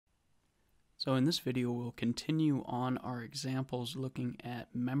So in this video, we'll continue on our examples looking at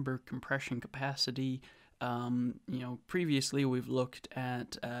member compression capacity. Previously we've looked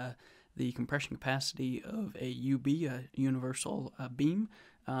at the compression capacity of a UB, a universal beam.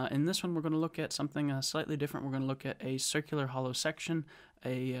 In this one, we're going to look at something slightly different. We're going to look at a circular hollow section,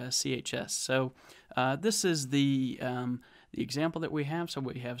 a CHS. So this is the example that we have. So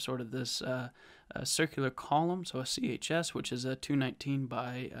we have sort of this circular column, so a CHS, which is a 219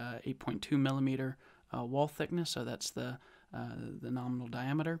 by 8.2 millimeter wall thickness. So that's the nominal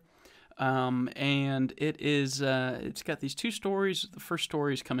diameter. And it's got these two stories. The first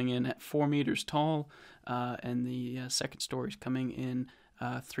story is coming in at 4 meters tall, and the second story is coming in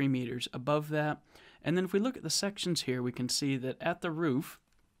 3 meters above that. And then if we look at the sections here, we can see that at the roof,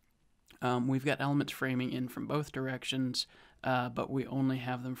 we've got elements framing in from both directions, but we only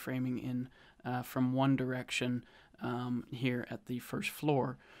have them framing in from one direction here at the first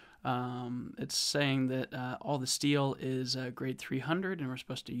floor. It's saying that all the steel is grade 300, and we're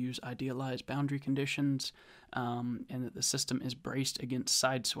supposed to use idealized boundary conditions, and that the system is braced against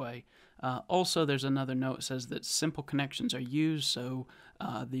side sway. Also, there's another note that says that simple connections are used, so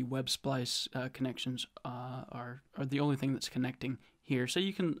the web splice connections are the only thing that's connecting here. So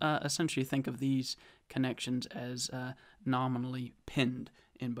you can essentially think of these connections as nominally pinned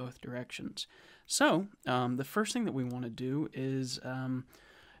in both directions. So the first thing that we want to do is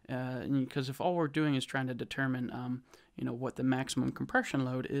because if all we're doing is trying to determine what the maximum compression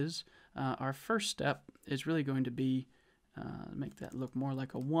load is, our first step is really going to be make that look more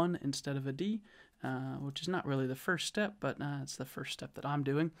like a 1 instead of a D, which is not really the first step, but it's the first step that I'm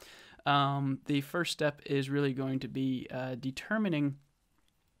doing. The first step is really going to be determining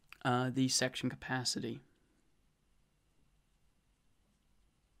the section capacity.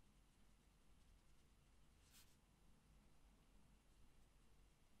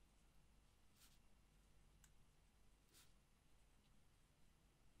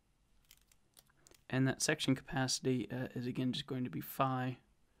 And that section capacity is again just going to be phi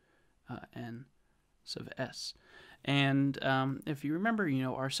n sub s. And if you remember,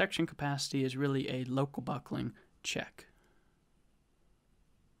 our section capacity is really a local buckling check.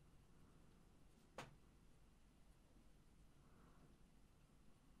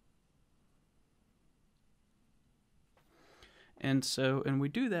 And we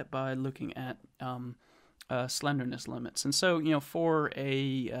do that by looking at slenderness limits. And so, for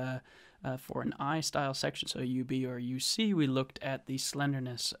an I-style section, so UB or UC, we looked at the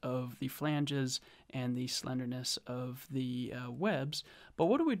slenderness of the flanges and the slenderness of the webs. But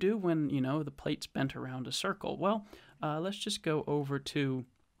what do we do when, the plate's bent around a circle? Well, let's just go over to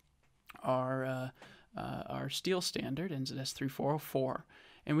our steel standard, NZS 3404.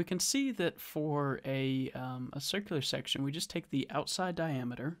 And we can see that for a circular section, we just take the outside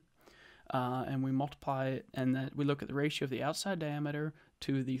diameter and we multiply it, and that we look at the ratio of the outside diameter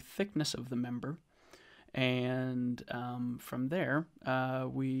to the thickness of the member, and from there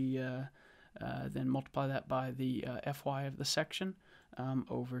we then multiply that by the Fy of the section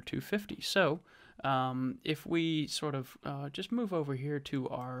over 250. So if we sort of just move over here to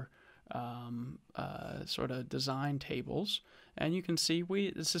our sort of design tables, and you can see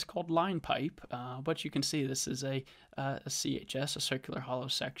this is called line pipe, but you can see this is a CHS, a circular hollow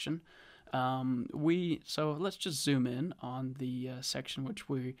section. So let's just zoom in on the section which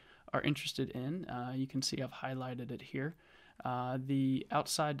we are interested in. You can see I've highlighted it here. The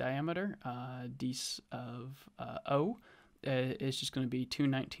outside diameter, d of O, is just going to be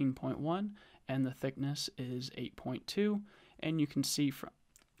 219.1, and the thickness is 8.2, and you can see from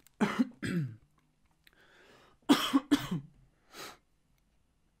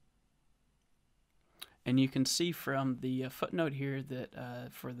And you can see from the footnote here that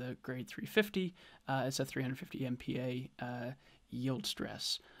for the grade 350, it's a 350 MPa yield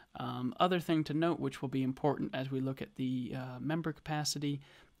stress. Other thing to note, which will be important as we look at the member capacity,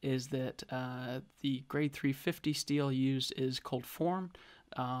 is that the grade 350 steel used is cold formed,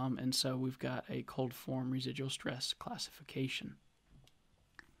 and so we've got a cold form residual stress classification.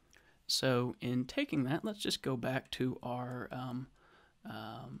 So in taking that, let's just go back to our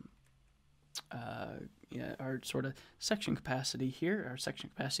sort of section capacity here, our section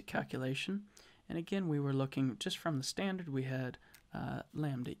capacity calculation. And again, we were looking just from the standard. We had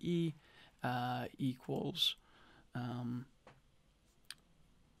lambda E equals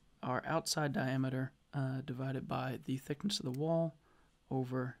our outside diameter divided by the thickness of the wall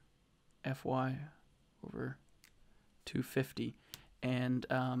over Fy over 250. And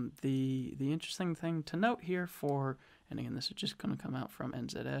the interesting thing to note here and again, this is just going to come out from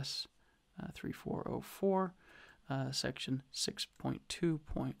NZS 3404, section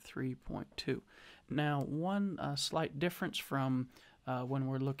 6.2.3.2. Now, one slight difference from when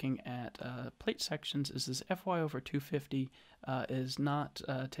we're looking at plate sections is this Fy over 250 is not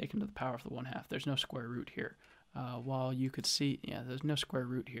taken to the power of the 1/2. There's no square root here. While you could see, there's no square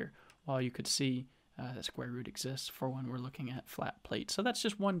root here. While you could see the square root exists for when we're looking at flat plates. So that's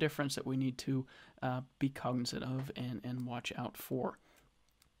just one difference that we need to be cognizant of and watch out for.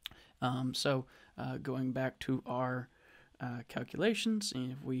 So going back to our calculations,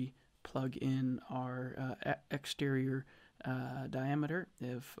 and if we plug in our exterior diameter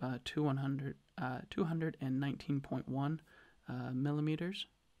of 219.1 millimeters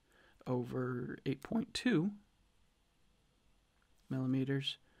over 8.2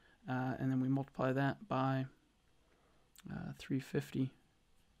 millimeters, and then we multiply that by 350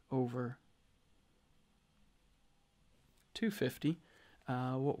 over 250,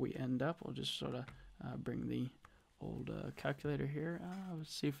 what we end up, we'll just sort of bring the old calculator here.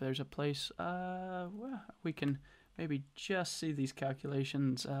 Let's see if there's a place well, we can maybe just see these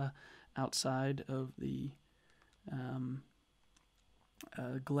calculations outside of the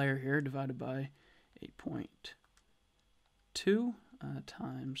glare here, divided by 8.2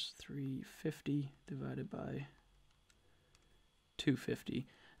 times 350 divided by 250.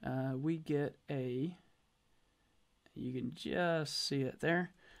 We get a, you can just see it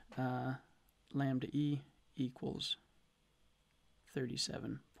there, lambda E equals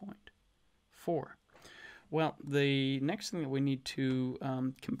 37.4. Well, the next thing that we need to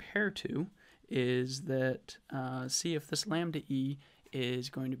compare to is that see if this lambda E is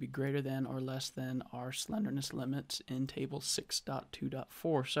going to be greater than or less than our slenderness limits in table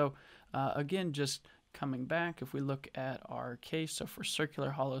 6.2.4. So again, just coming back, if we look at our case, so for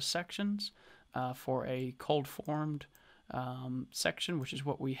circular hollow sections, for a cold formed section, which is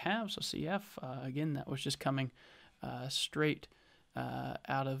what we have, so CF, again, that was just coming straight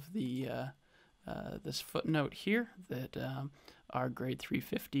out of the this footnote here that our grade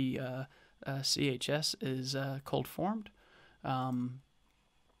 350 CHS is cold formed.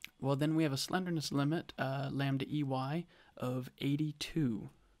 Well, then we have a slenderness limit, lambda EY, of 82.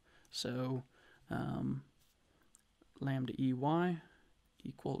 So lambda EY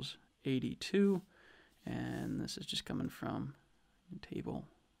equals 82, and this is just coming from table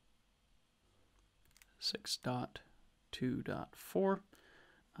 6.2.4.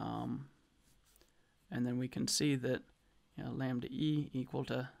 And then we can see that lambda E equal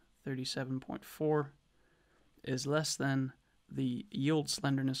to 37.4 is less than the yield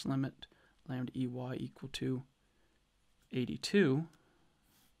slenderness limit, lambda EY equal to 82.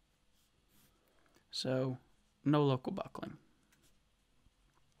 So no local buckling.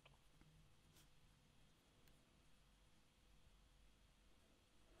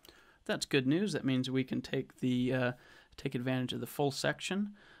 That's good news. That means we can take the take advantage of the full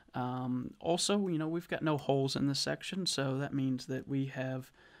section. Also, we've got no holes in this section, so that means that we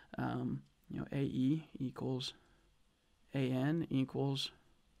have AE equals AN equals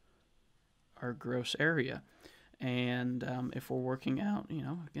our gross area. And if we're working out,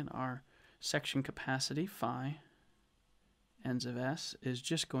 again, our section capacity, phi n sub s, is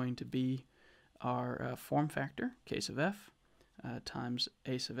just going to be our form factor, k sub f, times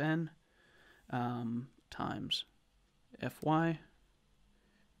a sub n, times fy,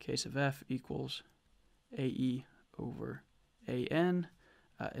 k sub f equals ae over an.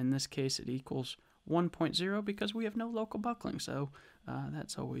 In this case, it equals 1.0 because we have no local buckling, so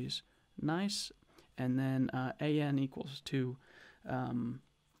that's always nice. And then an equals to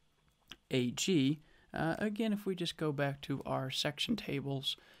ag. Again, if we just go back to our section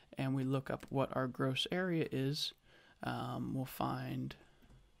tables and we look up what our gross area is, we'll find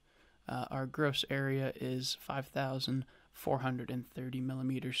our gross area is 5,430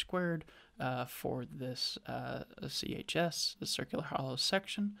 millimeters squared for this CHS, the circular hollow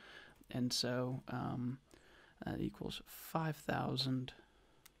section. And so that equals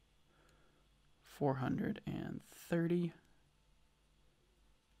 5,430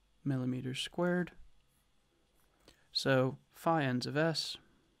 millimeters squared. So phi n sub s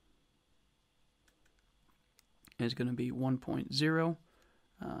is going to be 1.0.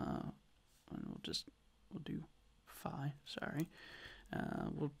 And we'll do phi, sorry.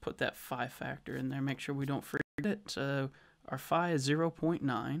 We'll put that phi factor in there, make sure we don't forget it. So our phi is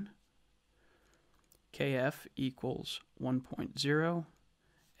 0.9. KF equals 1.0.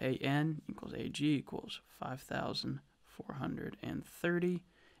 AN equals AG equals 5,430.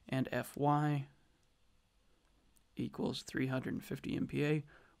 And FY equals 350 MPa.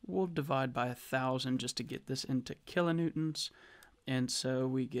 We'll divide by 1,000 just to get this into kilonewtons. And so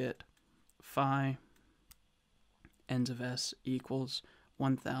we get phi NZS equals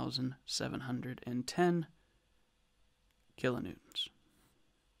 1,710 kilonewtons.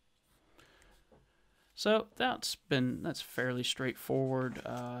 So that's fairly straightforward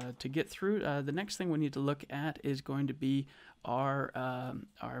to get through. The next thing we need to look at is going to be our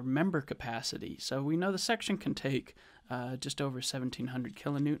member capacity. So we know the section can take just over 1,700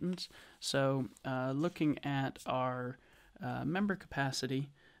 kilonewtons. So looking at our member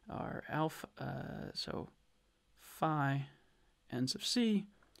capacity, our alpha, so phi ends of C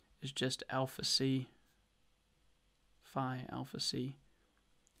is just alpha C, phi alpha C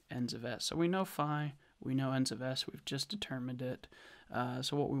ends of S. So we know phi, we know ends of S, we've just determined it.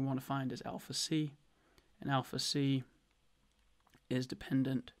 So what we want to find is alpha C, and alpha C is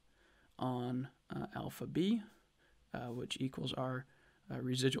dependent on alpha B, which equals our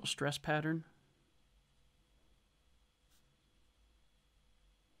residual stress pattern.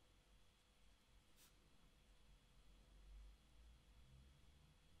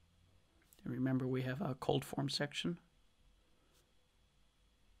 And remember, we have a cold form section.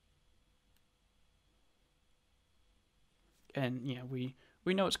 And yeah, we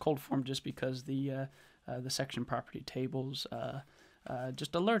know it's cold form just because the section property tables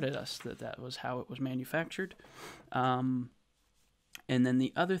just alerted us that that was how it was manufactured. And then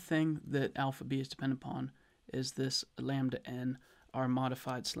the other thing that alpha B is dependent upon is this lambda n, our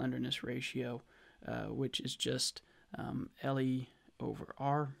modified slenderness ratio, which is just LE over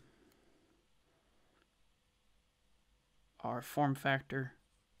R. Our form factor,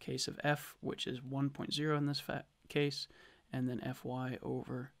 case of F, which is 1.0 in this case, and then Fy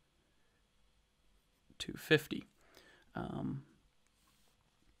over 250.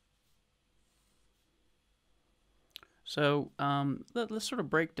 Let's sort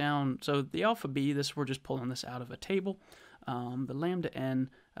of break down. So the alpha B, we're just pulling this out of a table. The lambda n,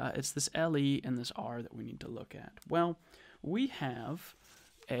 it's this LE and this R that we need to look at. Well, we have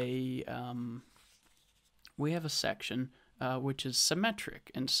a section which is symmetric,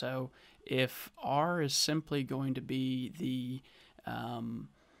 and so if R is simply going to be the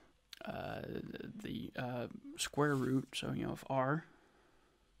square root, so if R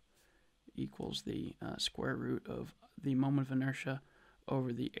equals the square root of the moment of inertia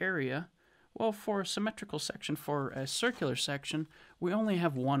over the area, well, for a symmetrical section, for a circular section, we only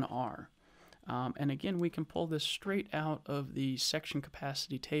have one R. And again, we can pull this straight out of the section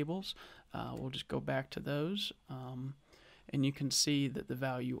capacity tables. We'll just go back to those. And you can see that the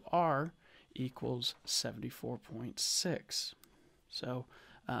value R equals 74.6. So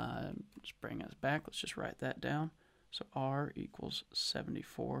let's bring us back. Let's just write that down. So R equals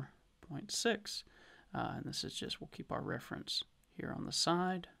 74.6. And this is just, we'll keep our reference here on the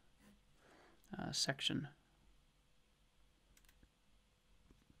side. Section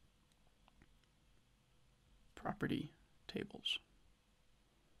property tables.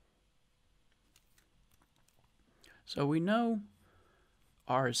 So we know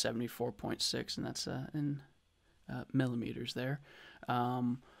R is 74.6, and that's in millimeters there.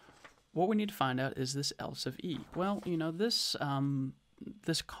 What we need to find out is this L sub E. Well, this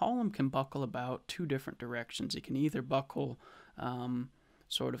column can buckle about two different directions. It can either buckle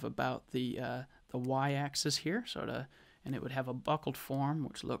sort of about the y-axis here, and it would have a buckled form,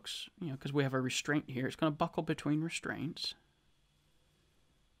 which looks, because we have a restraint here, it's going to buckle between restraints.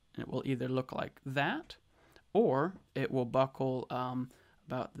 And it will either look like that, or it will buckle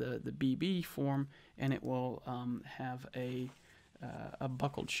about the BB form, and it will have a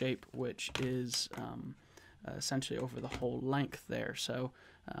buckled shape, which is essentially over the whole length there. So,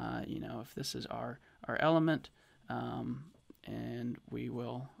 if this is our element, and we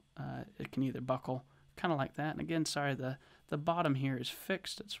will, it can either buckle kind of like that. And again, sorry, the bottom here is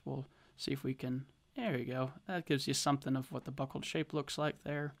fixed. We'll see if we can, there you go. That gives you something of what the buckled shape looks like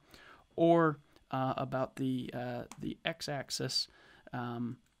there. Or about the x-axis,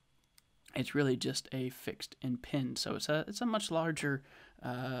 it's really just a fixed and pinned. So it's a much larger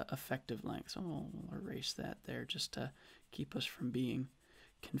effective length. So we'll erase that there just to keep us from being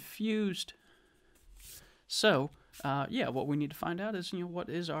confused. So yeah, what we need to find out is what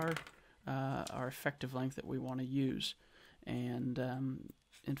is our effective length that we want to use, and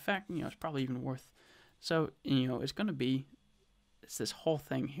in fact, it's probably even worth. So it's going to be. It's this whole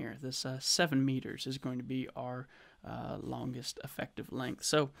thing here. This 7 meters is going to be our longest effective length.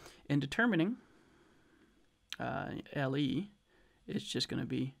 So in determining LE, it's just going to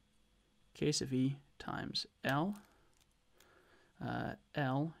be K sub E times L.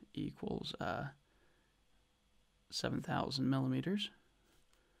 L equals 7,000 millimeters.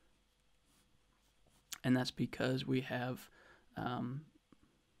 And that's because we have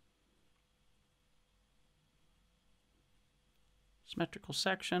symmetrical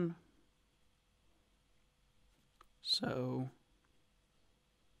section. So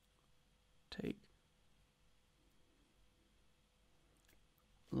take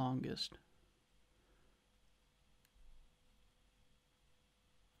longest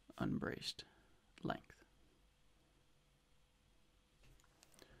unbraced length.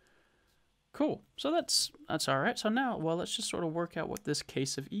 Cool. So that's all right. So now, well, let's just sort of work out what this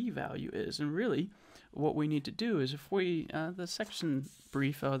case of E value is. And really, what we need to do is if we, the section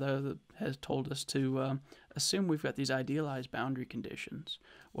brief, though, has told us to assume we've got these idealized boundary conditions.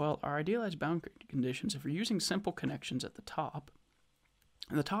 Well, our idealized boundary conditions, if we're using simple connections at the top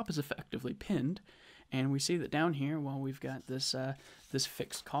is effectively pinned. And we see that down here, well, we've got this, this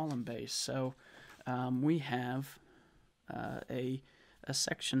fixed column base. So we have a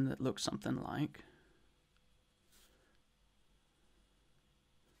section that looks something like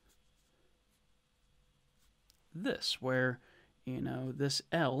this, where, you know, this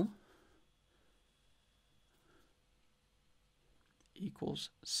L equals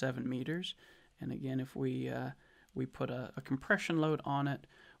 7 meters. And again, if we put a compression load on it,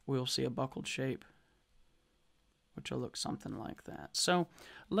 we'll see a buckled shape, which will look something like that. So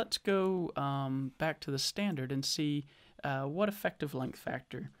let's go back to the standard and see what effective length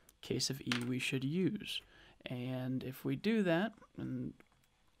factor, case of E, we should use. And if we do that, and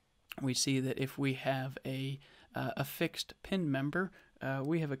we see that if we have a fixed pin member,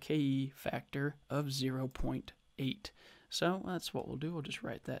 we have a KE factor of 0.8. So that's what we'll do. We'll just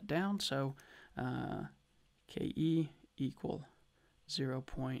write that down. So KE equal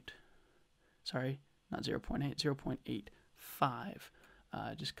 0.8, 0.85.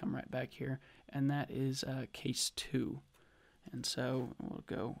 Just come right back here, and that is case 2. And so we'll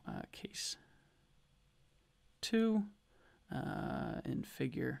go case 2 in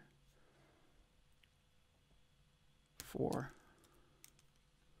figure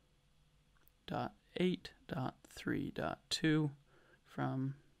 4.8.3.2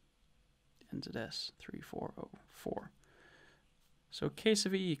 from NZS 3404. So case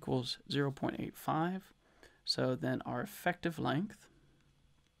of E equals 0.85. So then our effective length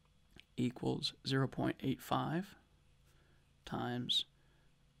equals 0.85 times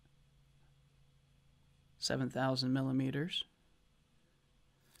 7,000 millimeters.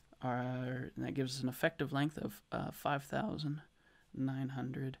 And that gives us an effective length of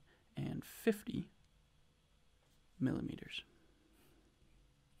 5,950 millimeters.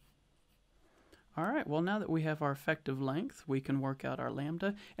 All right, well, now that we have our effective length, we can work out our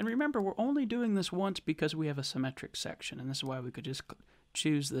lambda. And remember, we're only doing this once because we have a symmetric section, and this is why we could just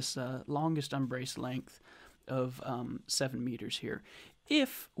choose this longest unbraced length of 7 meters here.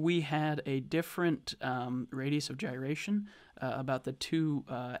 If we had a different radius of gyration about the two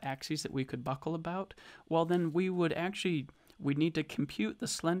axes that we could buckle about, well, then we would actually, we'd need to compute the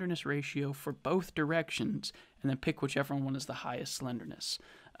slenderness ratio for both directions and then pick whichever one is the highest slenderness.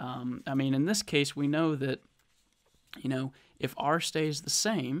 I mean, in this case, we know that, you know, if R stays the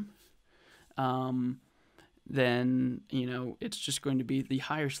same, then, you know, it's just going to be the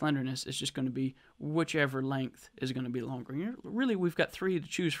higher slenderness. It's just going to be whichever length is going to be longer. You know, really, we've got 3 to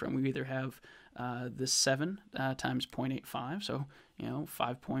choose from. We either have this 7 times 0.85, so, you know,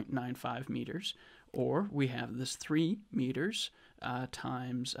 5.95 meters, or we have this 3 meters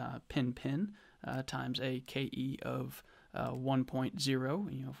times pin times a KE of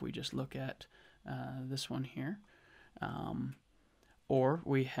 1.0, you know, if we just look at this one here. Or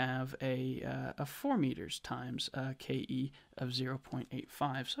we have a 4 meters times KE of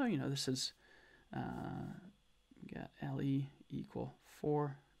 0.85. So, you know, this is, got LE equal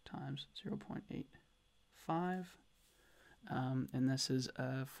 4 times 0.85. And this is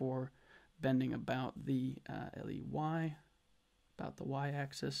for bending about the LEY, about the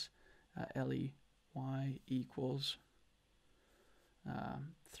y-axis. LEY equals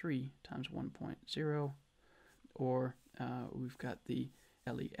 3 times 1.0, or we've got the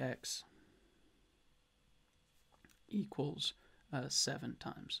LEX equals 7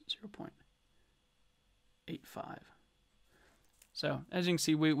 times 0.85. So as you can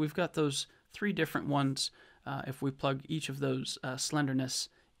see, we've got those 3 different ones. If we plug each of those slenderness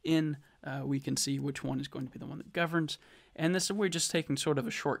in, we can see which one is going to be the one that governs. And this, we're just taking sort of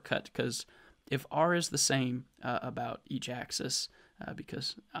a shortcut, because if R is the same about each axis,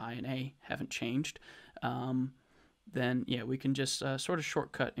 because I and A haven't changed, then yeah, we can just sort of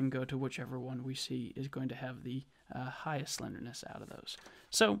shortcut and go to whichever one we see is going to have the highest slenderness out of those.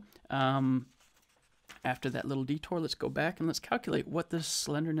 So after that little detour, let's go back and let's calculate what this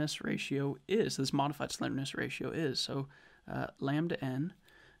slenderness ratio is, this modified slenderness ratio is. So lambda n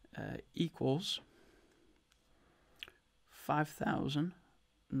equals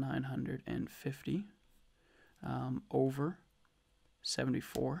 5,950 over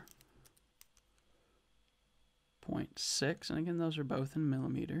 74.6, and again, those are both in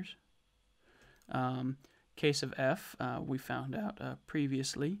millimeters. Case of F, we found out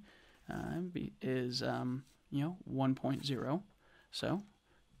previously, is 1.0. So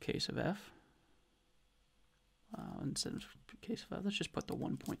case of F, instead of case of F, let's just put the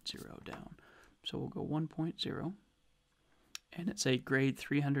 1.0 down. So we'll go 1.0, and it's a grade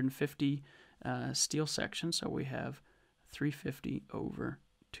 350 steel section. So we have 350 over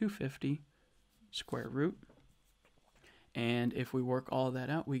 250 square root. And if we work all of that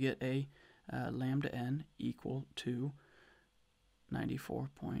out, we get a lambda n equal to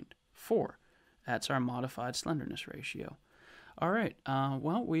 94.4. That's our modified slenderness ratio. All right.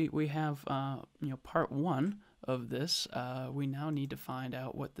 Well, we have part one of this. We now need to find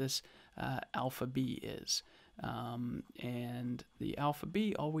out what this alpha b is. And the alpha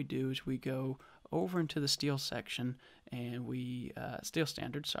b, all we do is we go over into the steel section and we steel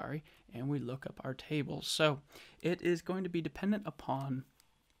standard, sorry, and we look up our tables. So it is going to be dependent upon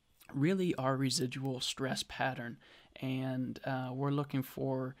really our residual stress pattern, and we're looking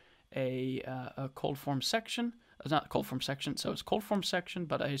for a cold form section. It's not cold form section, so it's cold form section,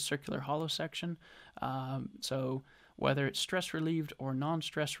 but a circular hollow section. So whether it's stress relieved or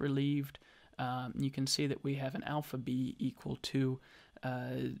non-stress relieved, you can see that we have an alpha b equal to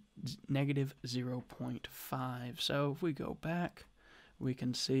negative 0.5. So if we go back, we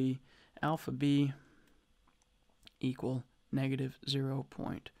can see alpha b equal negative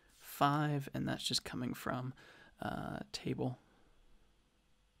 0.5, and that's just coming from table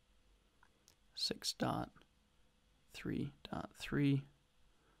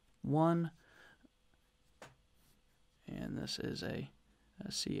 6.3.3.1, and this is a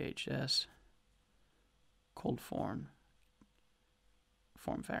CHS cold form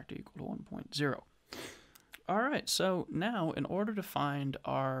factor equal to 1.0. All right, so now in order to find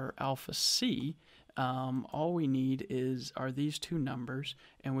our alpha C, all we need are these two numbers,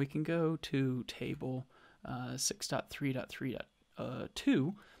 and we can go to table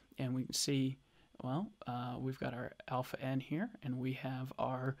 6.3.3.2, and we can see, well, we've got our alpha n here, and we have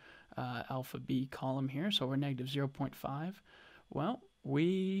our alpha b column here, so we're negative 0.5. Well,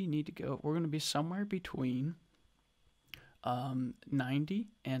 we need to go, we're going to be somewhere between 90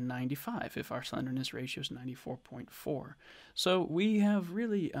 and 95 if our slenderness ratio is 94.4. So we have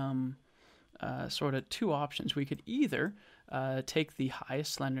really sort of two options. We could either take the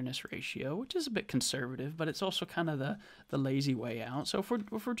highest slenderness ratio, which is a bit conservative, but it's also kind of the lazy way out. So if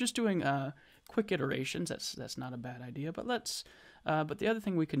we're just doing quick iterations, that's not a bad idea. But but the other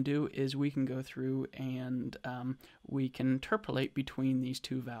thing we can do is we can go through and we can interpolate between these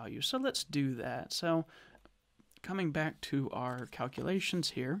two values. So let's do that. So coming back to our calculations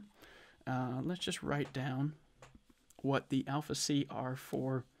here, let's just write down what the alpha C are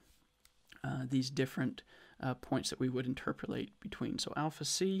for these different points that we would interpolate between. So alpha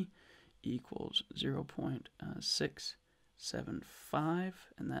C equals 0.675,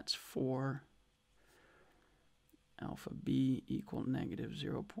 and that's for alpha B equal negative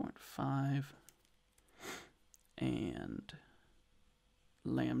 0.5, and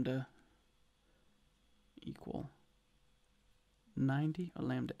lambda equal 90, or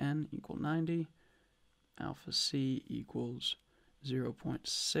lambda n equal 90, alpha C equals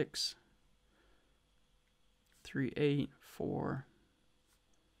 0.638 for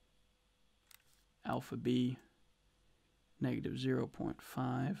alpha B, negative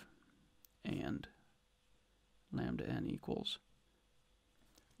 0.5, and lambda n equals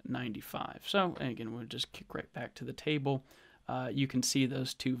 95. So again, we'll just kick right back to the table. You can see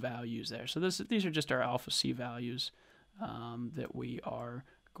those two values there. So these are just our alpha C values that we are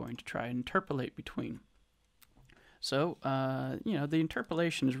going to try and interpolate between. So, the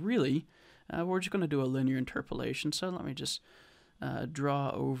interpolation is really, we're just going to do a linear interpolation. So let me just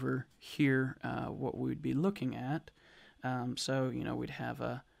draw over here what we'd be looking at. So, we'd have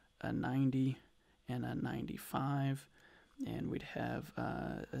a 90 and a 95, and we'd have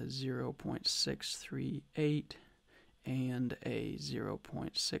a 0.638 and a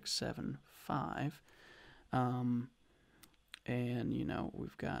 0.675. And,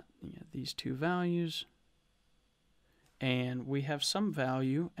 we've got these two values. And we have some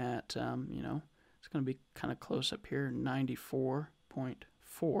value at, it's going to be kind of close up here,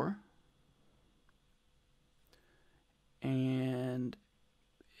 94.4. And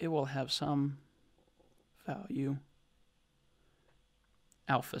it will have some value,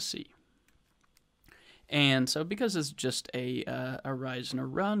 alpha C. And so because it's just a rise and a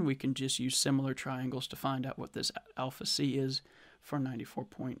run, we can just use similar triangles to find out what this alpha C is for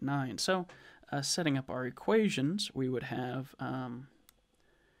 94.9. So setting up our equations, we would have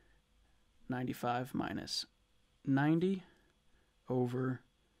 95 minus 90 over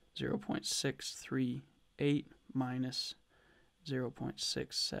 0.638 minus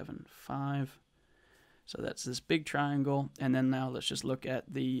 0.675. So that's this big triangle. And then now let's just look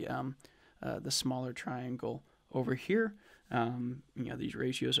at the smaller triangle over here. These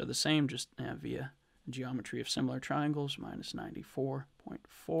ratios are the same, just via geometry of similar triangles. Minus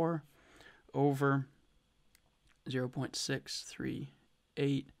 94.4 over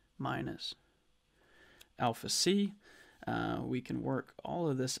 0.638 minus alpha C. We can work all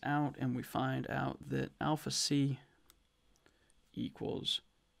of this out, and we find out that alpha C equals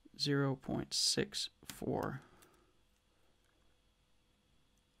 0.642.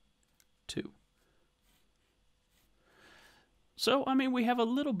 So, I mean, we have a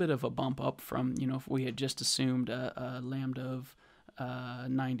little bit of a bump up from, if we had just assumed a lambda of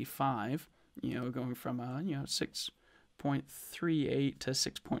 95, going from, 6.38 to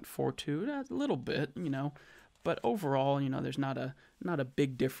 6.42, that's a little bit, but overall, there's not a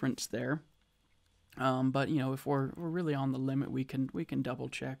big difference there. But if we're really on the limit, we can double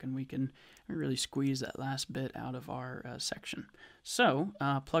check, and we can really squeeze that last bit out of our section. So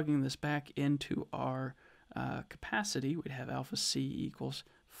plugging this back into our capacity, we'd have alpha C equals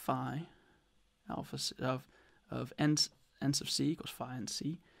phi alpha of n's of C equals phi and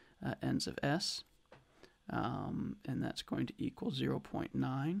C n's of S, and that's going to equal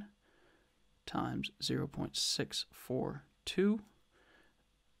 0.9 times 0.642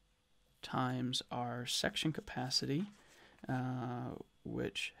 times our section capacity,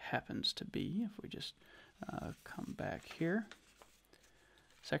 which happens to be, if we just come back here,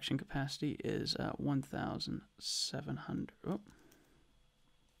 section capacity is 1,700. Oh.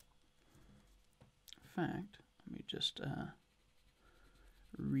 In fact, let me just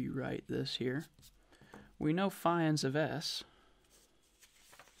rewrite this here. We know phi n's of S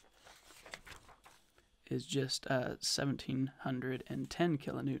is just 1,710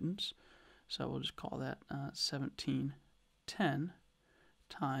 kilonewtons. So we'll just call that 1710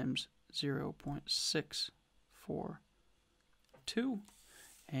 times 0.642.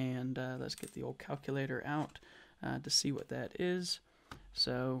 And let's get the old calculator out to see what that is.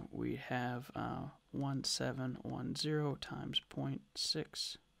 So we have 1710 times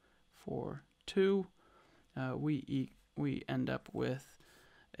 0.642. We end up with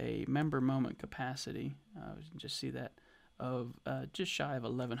a member moment capacity. You can just see that of just shy of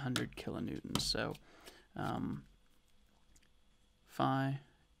 1,100 kilonewtons. So phi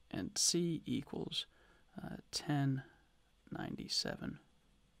and C equals 1097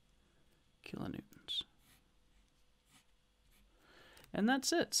 kilonewtons. And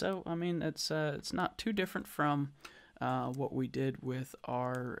that's it. So I mean, it's not too different from what we did with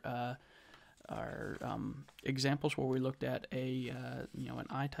our examples where we looked at an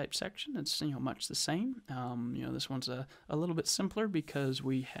I-type section. It's much the same. This one's a little bit simpler because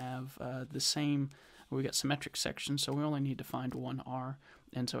we have we got symmetric sections, so we only need to find one R,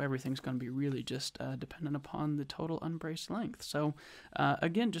 and so everything's going to be really just dependent upon the total unbraced length. So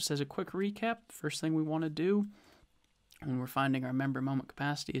again, just as a quick recap, first thing we want to do when we're finding our member moment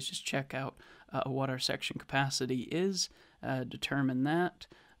capacity is just check out what our section capacity is, determine that.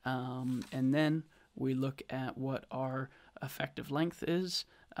 And then we look at what our effective length is,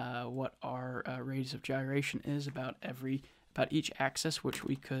 what our radius of gyration is about each axis which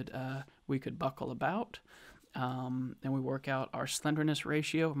we could buckle about. Then we work out our slenderness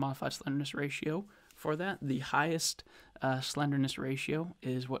ratio, modified slenderness ratio for that. The highest slenderness ratio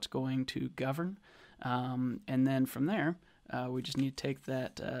is what's going to govern. And then from there, we just need to take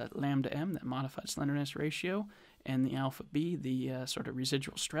that lambda m, that modified slenderness ratio, and the alpha b, the sort of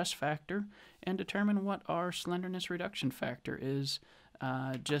residual stress factor, and determine what our slenderness reduction factor is.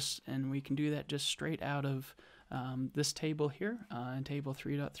 And we can do that just straight out of this table here in table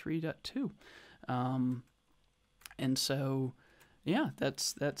 3.3.2. And so, yeah,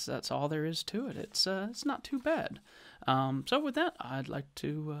 that's all there is to it. It's not too bad. So with that, I'd like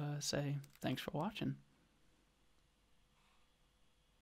to say thanks for watching.